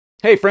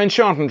Hey friends,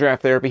 Sean from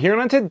Draft Therapy here,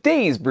 and on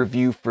today's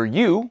review for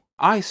you,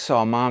 I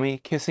saw Mommy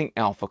kissing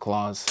Alpha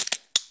Claus.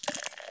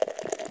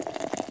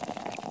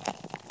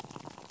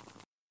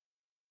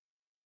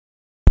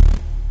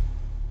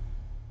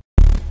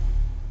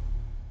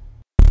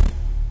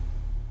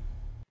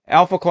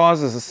 Alpha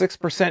Claus is a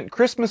 6%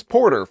 Christmas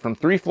porter from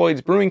Three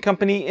Floyds Brewing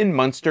Company in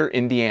Munster,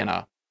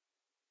 Indiana.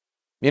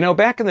 You know,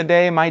 back in the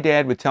day, my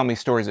dad would tell me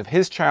stories of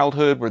his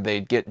childhood where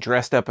they'd get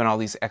dressed up in all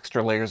these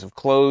extra layers of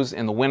clothes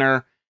in the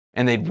winter,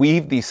 and they'd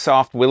weave these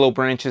soft willow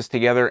branches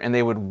together and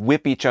they would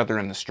whip each other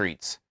in the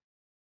streets.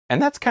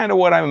 And that's kind of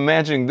what I'm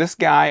imagining this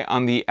guy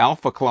on the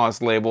Alpha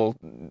Claus label,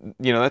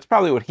 you know, that's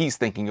probably what he's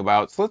thinking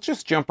about. So let's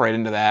just jump right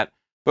into that.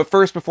 But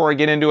first, before I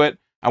get into it,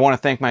 I want to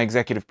thank my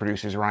executive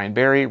producers Ryan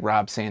Berry,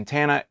 Rob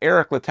Santana,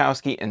 Eric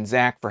Latowski, and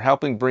Zach for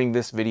helping bring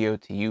this video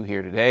to you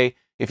here today.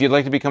 If you'd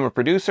like to become a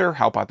producer,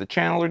 help out the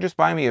channel, or just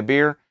buy me a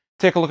beer,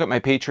 take a look at my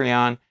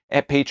Patreon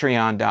at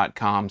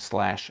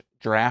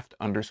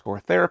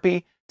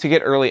patreon.com/draft_therapy to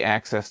get early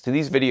access to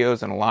these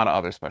videos and a lot of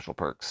other special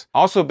perks.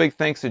 Also, big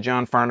thanks to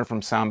John Farner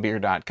from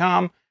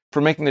soundbeer.com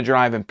for making the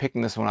drive and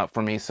picking this one up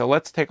for me. So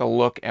let's take a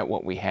look at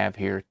what we have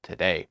here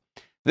today.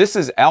 This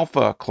is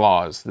Alpha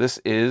Claus. This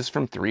is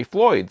from Three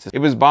Floyds. It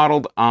was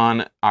bottled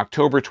on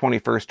October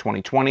 21st,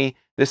 2020.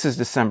 This is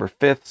December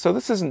 5th, so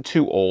this isn't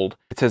too old.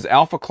 It says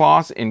Alpha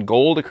Claus in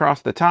gold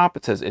across the top.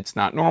 It says it's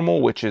not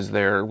normal, which is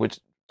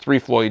Three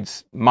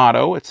Floyds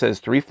motto. It says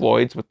Three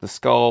Floyds with the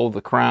skull, the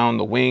crown,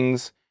 the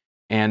wings.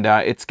 And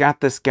it's got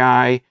this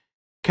guy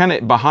kind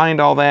of behind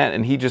all that,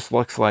 and he just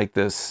looks like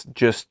this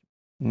just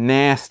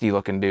nasty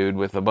looking dude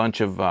with a bunch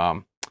of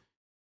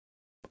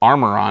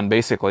armor on,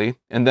 basically.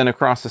 And then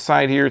across the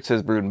side here, it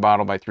says brewed and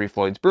bottled by Three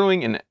Floyds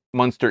Brewing in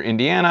Munster,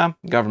 Indiana.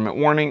 Government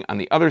warning. On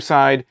the other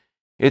side,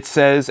 it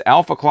says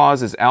Alpha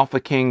Claus is Alpha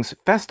King's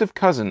festive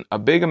cousin, a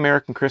big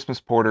American Christmas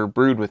porter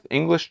brewed with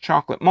English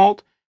chocolate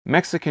malt,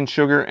 Mexican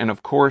sugar, and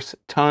of course,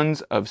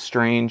 tons of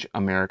strange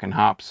American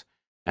hops.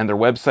 And their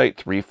website,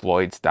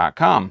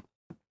 threefloyds.com.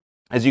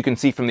 As you can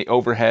see from the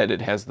overhead,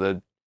 it has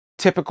the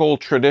typical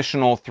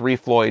traditional Three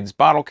Floyds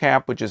bottle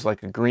cap, which is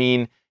like a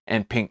green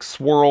and pink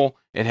swirl.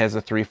 It has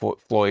the Three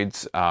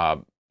Floyds,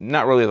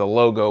 not really the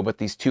logo, but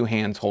these two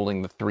hands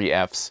holding the three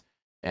Fs.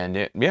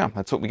 And yeah,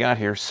 that's what we got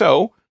here.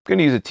 So I'm going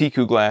to use a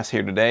Tiku glass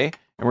here today,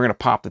 and we're going to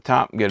pop the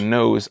top and get a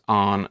nose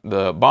on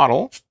the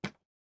bottle.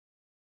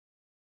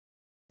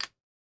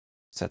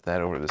 Set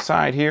that over to the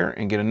side here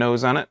and get a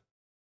nose on it.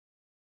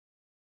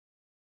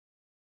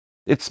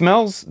 It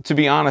smells, to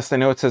be honest, I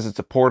know it says it's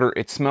a porter.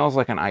 It smells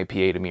like an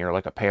IPA to me, or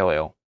like a pale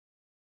ale.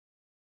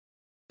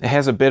 It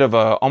has a bit of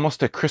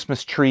almost a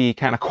Christmas tree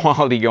kind of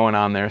quality going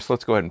on there. So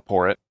let's go ahead and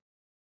pour it.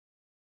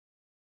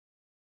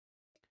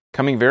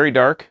 Coming very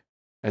dark,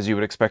 as you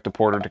would expect a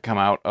porter to come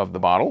out of the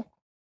bottle.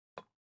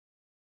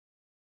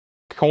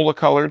 Cola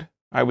colored,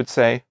 I would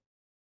say.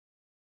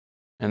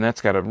 And that's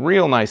got a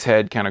real nice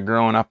head kind of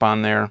growing up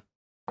on there.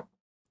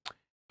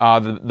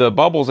 The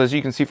bubbles, as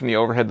you can see from the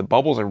overhead, the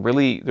bubbles are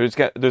really, there's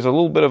a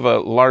little bit of a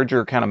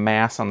larger kind of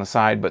mass on the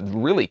side, but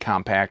really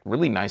compact,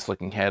 really nice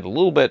looking head, a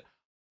little bit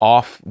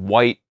off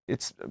white.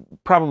 It's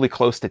probably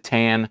close to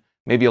tan,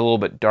 maybe a little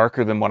bit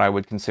darker than what I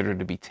would consider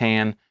to be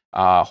tan.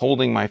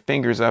 Holding my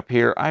fingers up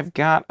here, I've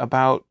got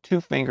about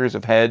 2 fingers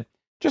of head,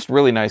 just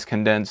really nice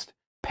condensed,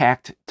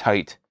 packed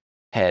tight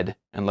head.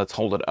 And let's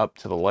hold it up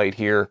to the light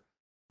here.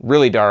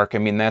 Really dark. I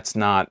mean,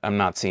 I'm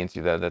not seeing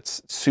through that.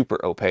 That's super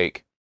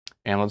opaque.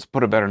 And let's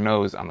put a better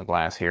nose on the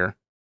glass here.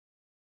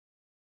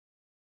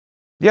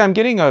 Yeah, I'm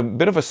getting a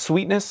bit of a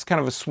sweetness,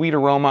 kind of a sweet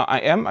aroma.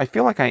 I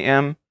feel like I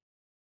am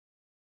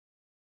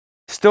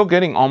still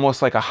getting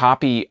almost like a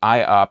hoppy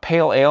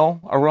pale ale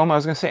aroma. I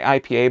was going to say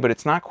IPA, but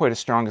it's not quite as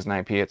strong as an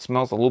IPA. It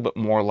smells a little bit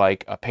more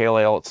like a pale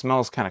ale. It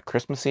smells kind of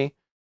Christmassy.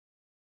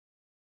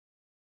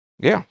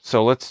 Yeah,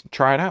 so let's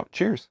try it out.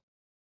 Cheers.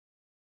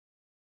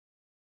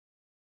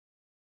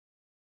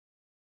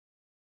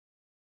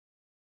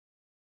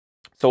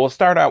 So we'll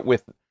start out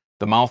with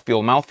the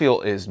mouthfeel.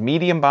 Mouthfeel is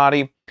medium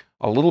body,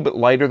 a little bit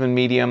lighter than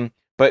medium,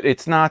 but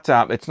it's not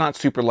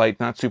super light,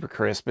 not super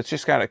crisp. It's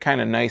just got a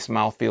kind of nice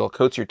mouthfeel,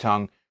 coats your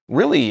tongue.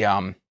 Really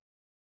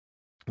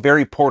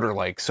very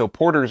porter-like. So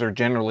porters are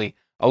generally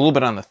a little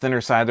bit on the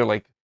thinner side. They're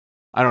like,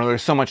 I don't know,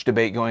 there's so much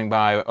debate going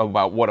by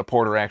about what a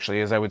porter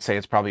actually is. I would say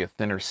it's probably a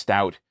thinner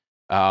stout.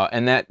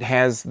 And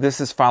this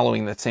is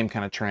following that same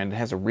kind of trend. It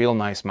has a real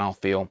nice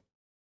mouthfeel.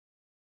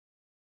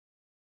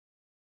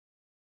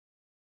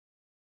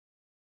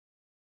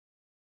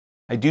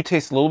 I do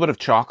taste a little bit of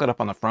chocolate up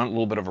on the front, a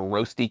little bit of a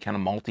roasty, kind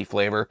of malty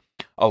flavor,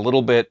 a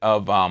little bit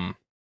of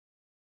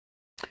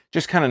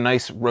just kind of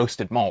nice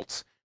roasted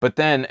malts. But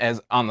then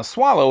as on the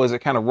swallow, as it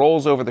kind of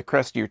rolls over the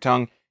crest of your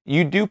tongue,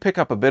 you do pick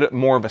up a bit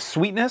more of a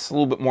sweetness, a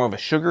little bit more of a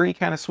sugary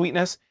kind of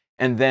sweetness.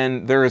 And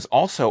then there is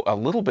also a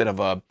little bit of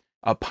a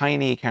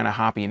piney kind of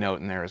hoppy note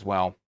in there as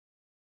well.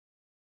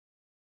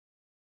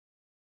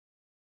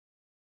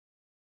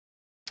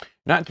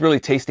 Not really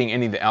tasting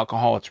any of the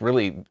alcohol. It's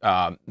really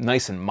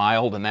nice and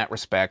mild in that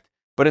respect.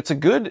 But it's a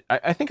good,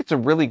 I think it's a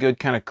really good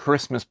kind of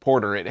Christmas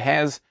porter. It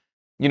has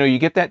you know, you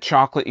get that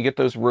chocolate, you get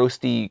those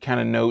roasty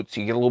kind of notes,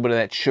 you get a little bit of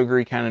that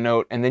sugary kind of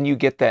note, and then you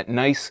get that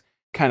nice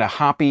kind of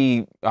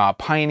hoppy,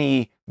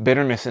 piney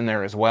bitterness in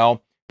there as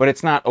well. But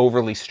it's not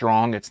overly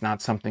strong. It's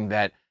not something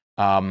that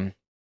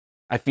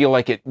I feel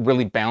like it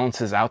really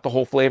balances out the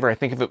whole flavor. I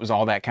think if it was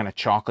all that kind of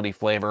chocolatey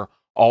flavor,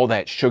 all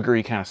that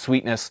sugary kind of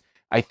sweetness,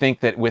 I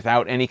think that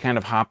without any kind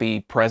of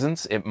hoppy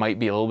presence, it might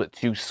be a little bit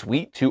too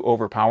sweet, too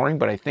overpowering.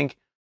 But I think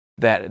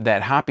that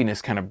that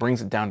hoppiness kind of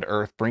brings it down to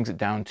earth, brings it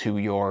down to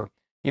your,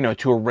 you know,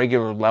 to a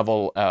regular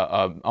level,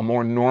 a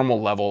more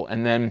normal level.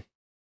 And then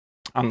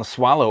on the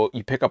swallow,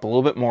 you pick up a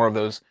little bit more of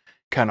those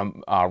kind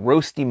of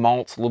roasty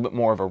malts, a little bit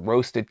more of a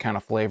roasted kind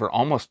of flavor,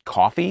 almost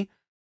coffee,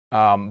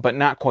 but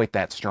not quite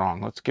that strong.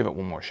 Let's give it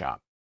one more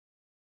shot.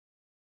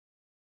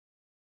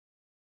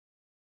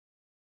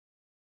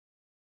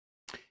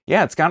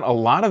 Yeah, it's got a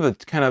lot of the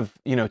kind of,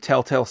 you know,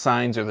 telltale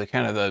signs, or the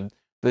kind of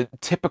the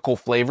typical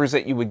flavors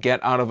that you would get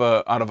out of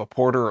a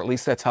porter, or at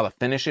least that's how the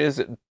finish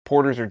is.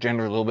 Porters are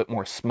generally a little bit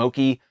more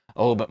smoky,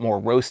 a little bit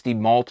more roasty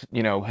malt,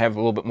 you know, have a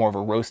little bit more of a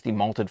roasty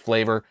malted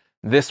flavor.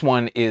 This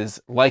one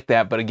is like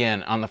that, but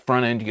again, on the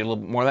front end, you get a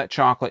little bit more of that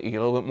chocolate, you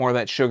get a little bit more of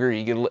that sugar,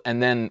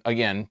 and then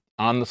again,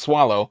 on the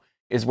swallow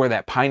is where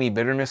that piney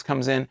bitterness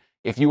comes in.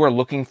 If you are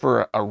looking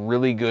for a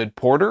really good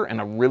porter, and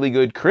a really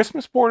good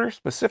Christmas porter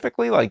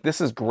specifically, like, this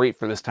is great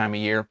for this time of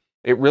year.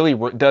 It really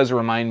does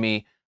remind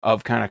me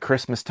of kind of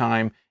Christmas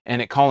time,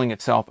 and it calling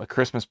itself a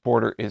Christmas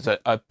porter is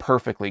a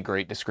perfectly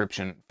great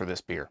description for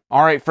this beer.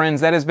 All right,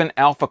 friends, that has been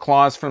Alpha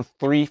Klaus from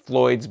Three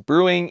Floyds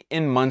Brewing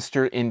in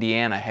Munster,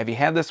 Indiana. Have you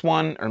had this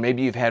one? Or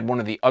maybe you've had one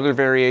of the other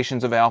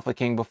variations of Alpha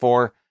King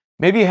before.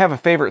 Maybe you have a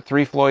favorite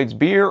Three Floyds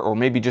beer, or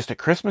maybe just a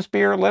Christmas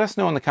beer. Let us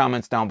know in the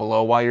comments down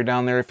below. While you're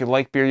down there, if you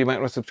like beer, you might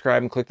want to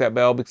subscribe and click that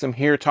bell, because I'm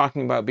here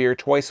talking about beer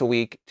twice a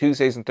week,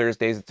 Tuesdays and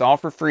Thursdays. It's all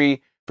for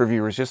free for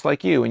viewers just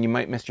like you, and you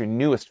might miss your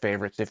newest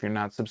favorites if you're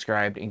not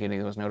subscribed and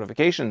getting those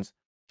notifications.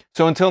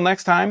 So until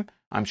next time,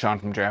 I'm Sean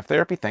from Draft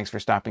Therapy. Thanks for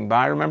stopping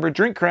by. Remember,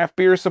 drink craft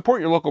beer,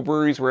 support your local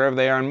breweries wherever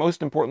they are, and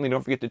most importantly,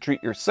 don't forget to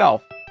treat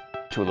yourself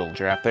to a little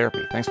draft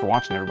therapy. Thanks for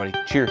watching, everybody.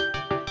 Cheers.